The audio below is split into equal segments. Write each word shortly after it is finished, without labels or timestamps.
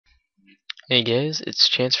Hey guys, it's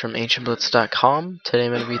Chance from AncientBlitz.com. Today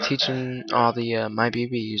I'm going to be teaching all the MyBB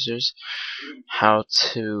users how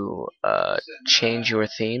to change your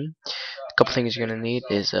theme. A couple things you're going to need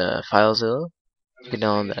is FileZilla. You can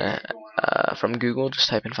download that from Google. Just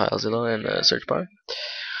type in FileZilla in the search bar.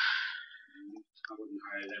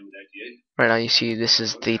 Right now you see this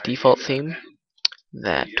is the default theme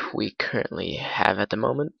that we currently have at the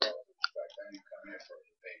moment.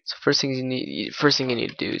 So first thing you need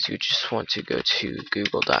to do is you just want to go to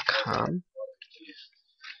google.com.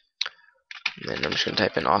 And then I'm just going to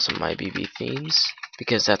type in awesome MyBB themes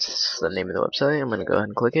because that's the name of the website. I'm going to go ahead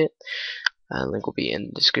and click it. Link will be in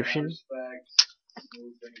the description.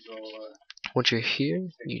 Once you're here,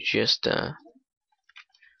 you just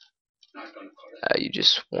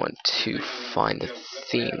want to find a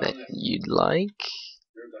theme that you'd like.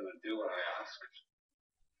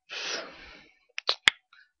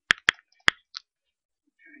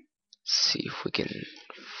 See if we can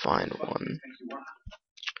find one.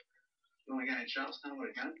 You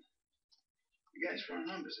guys run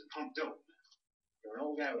numbers and pump dope. You're an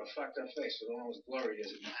old guy with a fucked up face with all those blurry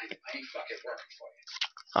as it. I ain't fucking working for you.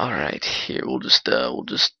 Alright, here we'll just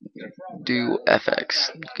do FX.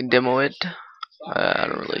 You can demo it. I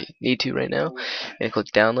don't really need to right now. And click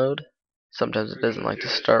download. Sometimes it doesn't like to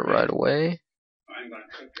start right away.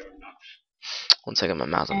 One second, my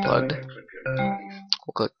mouse unplugged.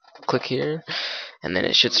 We'll click here, and then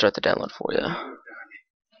it should start the download for you.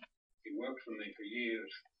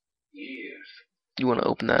 You want to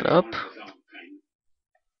open that up.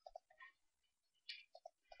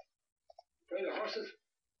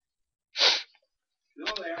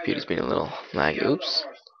 Computer's being a little laggy. Oops.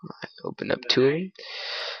 I opened up two of them.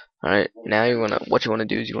 Alright, now what you want to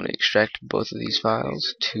do is you want to extract both of these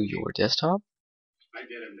files to your desktop.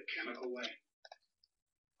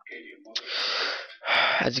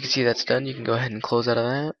 As you can see, that's done. You can go ahead and close out of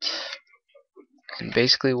that. And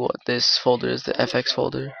basically what this folder is, the FX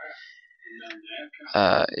folder,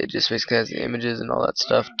 it just basically has the images and all that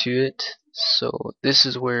stuff to it. So this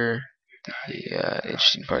is where the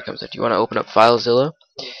interesting part comes in. You want to open up FileZilla.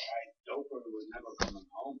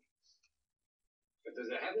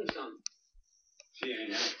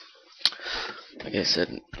 Like I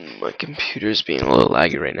said, my computer's being a little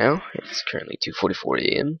laggy right now. It's currently 2:44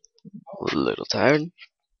 a.m. A little tired.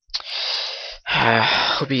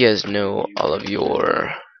 Hope you guys know all of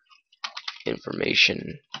your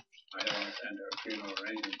information,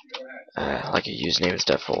 like your username and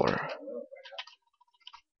stuff for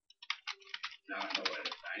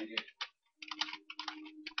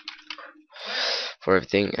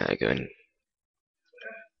everything. Go ahead and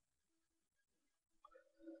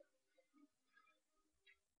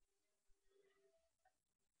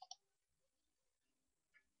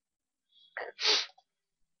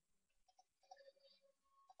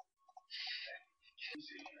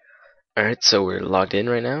Alright, so we're logged in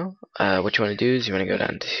right now. What you want to do is you want to go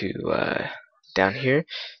down to down here,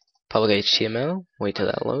 public HTML, wait till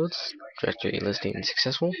that loads, directory listing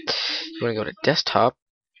successful. You want to go to desktop.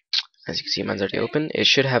 As you can see, mine's already open. It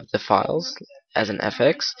should have the files as an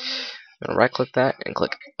FX. I'm going to right click that and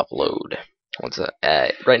click upload.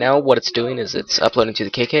 Right now what it's doing is it's uploading to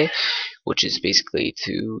the KK, which is basically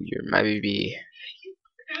to your MyBB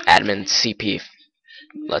admin CP,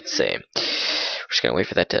 let's say. We're just going to wait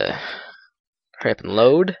for that to hurry up and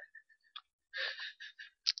load.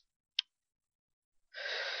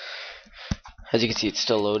 As you can see, it's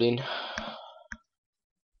still loading.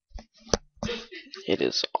 It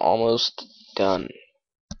is almost done.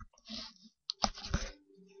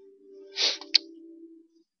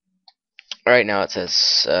 Alright, now it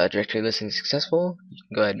says directory listing successful. You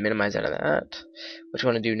can go ahead and minimize out of that. What you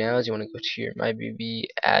want to do now is you want to go to your MyBB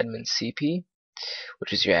admin CP,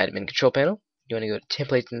 which is your admin control panel. You want to go to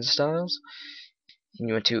templates and styles, and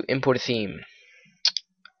you want to import a theme.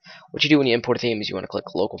 What you do when you import a theme is you want to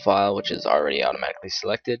click local file, which is already automatically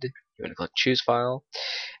selected. You want to click choose file,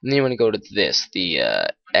 and then you want to go to this, the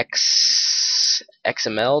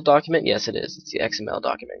XML document. Yes, it is. It's the XML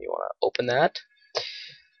document. You want to open that.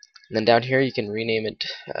 And then down here you can rename it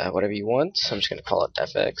whatever you want. So I'm just going to call it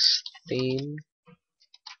FX theme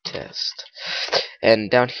test. And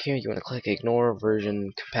down here you want to click ignore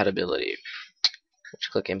version compatibility.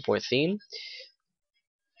 Click import theme.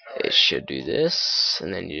 It should do this,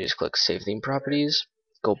 and then you just click save theme properties.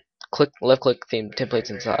 Go left click theme templates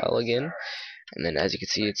and style again, and then as you can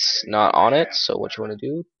see it's not on it. So what you want to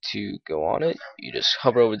do to go on it, you just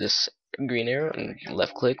hover over this green arrow and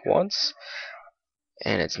left click once,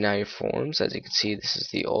 and it's now your forms. As you can see, this is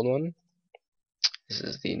the old one, this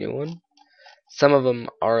is the new one. Some of them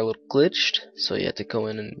are a little glitched, so you have to go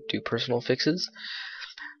in and do personal fixes.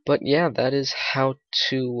 But yeah, that is how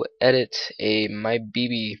to edit a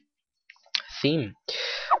MyBB theme.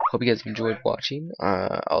 Hope you guys enjoyed watching.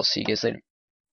 I'll see you guys later.